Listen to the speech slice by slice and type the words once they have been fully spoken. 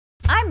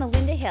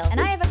Melinda Hill,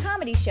 and I have a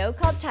comedy show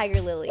called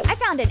Tiger Lily. I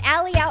found an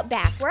alley out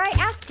back where I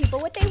asked people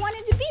what they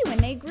wanted to be when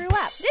they grew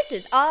up. This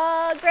is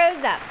all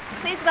Growz Up.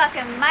 Please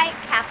welcome Myq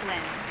Kaplan.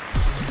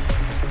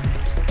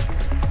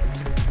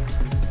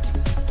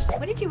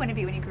 What did you want to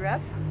be when you grew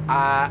up?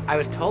 I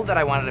was told that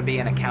I wanted to be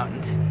an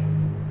accountant.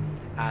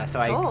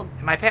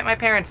 My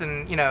parents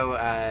and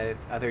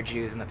other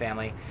Jews in the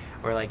family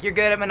were like, "You're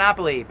good at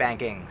Monopoly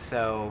banking,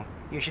 so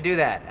you should do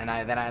that." And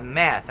then I'm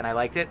math, and I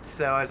liked it,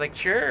 so I was like,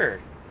 "Sure."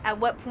 At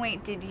what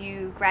point did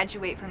you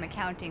graduate from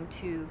accounting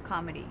to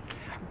comedy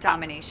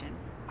domination?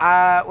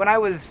 When I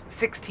was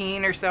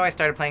 16 or so, I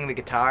started playing the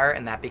guitar,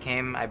 and that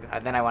became.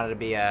 Then I wanted to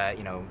be a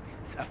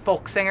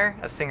folk singer,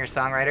 a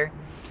singer-songwriter,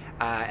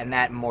 and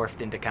that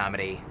morphed into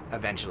comedy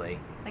eventually.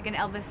 Like an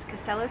Elvis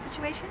Costello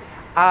situation?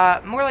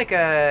 More like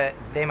a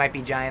They Might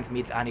Be Giants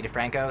meets Ani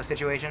DeFranco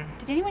situation.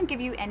 Did anyone give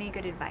you any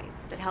good advice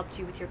that helped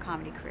you with your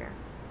comedy career?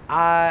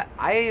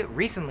 I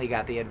recently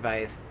got the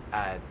advice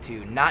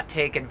to not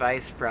take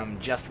advice from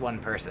just one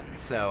person.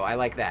 So I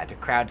like that, to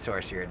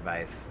crowdsource your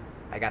advice.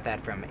 I got that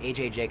from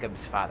A.J.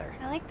 Jacobs' father.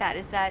 I like that.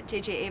 Is that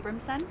J.J.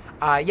 Abrams' son?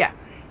 Yeah.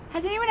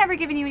 Has anyone ever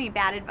given you any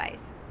bad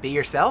advice? Be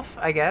yourself,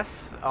 I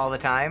guess, all the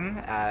time,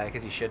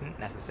 because you shouldn't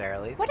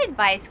necessarily. What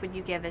advice would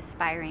you give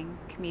aspiring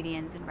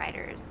comedians and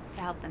writers to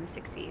help them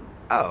succeed?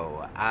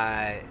 Oh,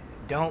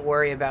 don't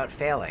worry about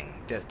failing.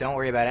 Just don't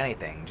worry about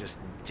anything.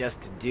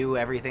 Just do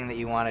everything that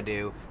you want to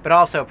do, but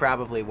also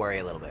probably worry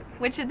a little bit.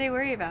 What should they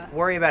worry about?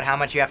 Worry about how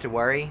much you have to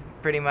worry,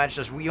 pretty much.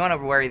 You want to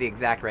worry the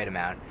exact right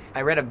amount.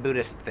 I read a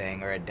Buddhist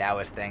thing or a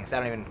Taoist thing, so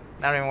I don't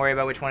even worry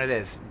about which one it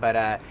is. But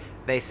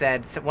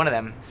one of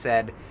them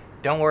said,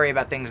 don't worry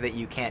about things that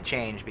you can't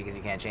change because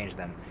you can't change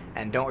them.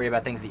 And don't worry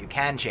about things that you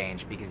can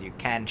change because you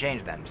can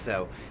change them.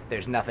 So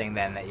there's nothing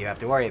then that you have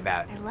to worry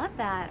about. I love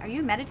that. Are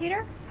you a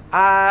meditator?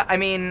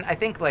 I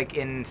think like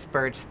in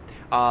spurts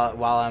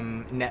while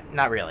I'm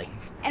not really.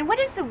 And what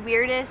is the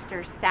weirdest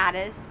or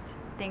saddest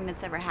thing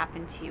that's ever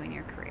happened to you in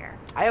your career?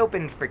 I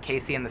opened for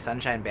Casey and the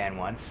Sunshine Band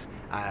once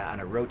on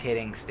a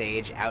rotating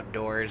stage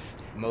outdoors.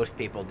 Most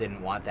people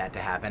didn't want that to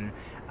happen.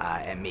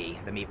 And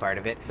the me part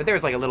of it. But there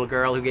was like a little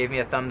girl who gave me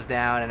a thumbs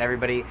down, and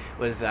everybody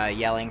was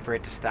yelling for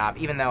it to stop,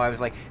 even though I was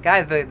like,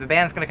 guys, the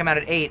band's gonna come out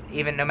at 8,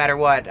 even no matter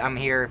what. I'm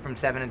here from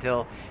 7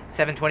 until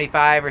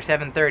 7:25 or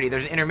 7:30.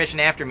 There's an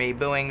intermission after me.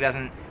 Booing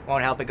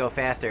won't help it go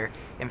faster.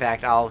 In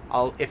fact,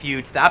 if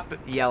you stop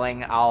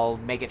yelling, I'll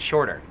make it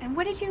shorter. And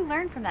what did you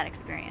learn from that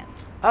experience?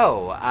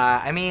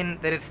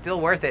 That it's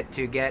still worth it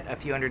to get a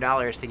few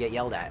 $100s to get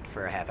yelled at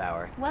for a half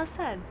hour. Well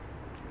said.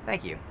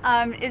 Thank you.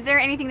 Is there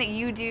anything that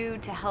you do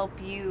to help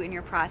you in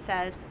your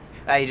process?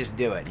 You just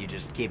do it. You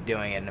just keep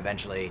doing it, and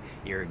eventually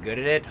you're good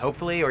at it,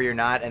 hopefully, or you're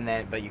not,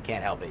 but you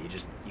can't help it.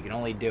 You can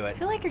only do it. I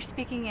feel like you're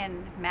speaking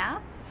in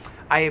math.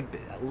 I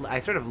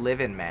sort of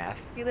live in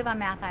math. You live on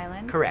Math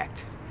Island?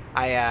 Correct.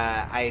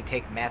 I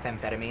take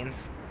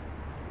methamphetamines.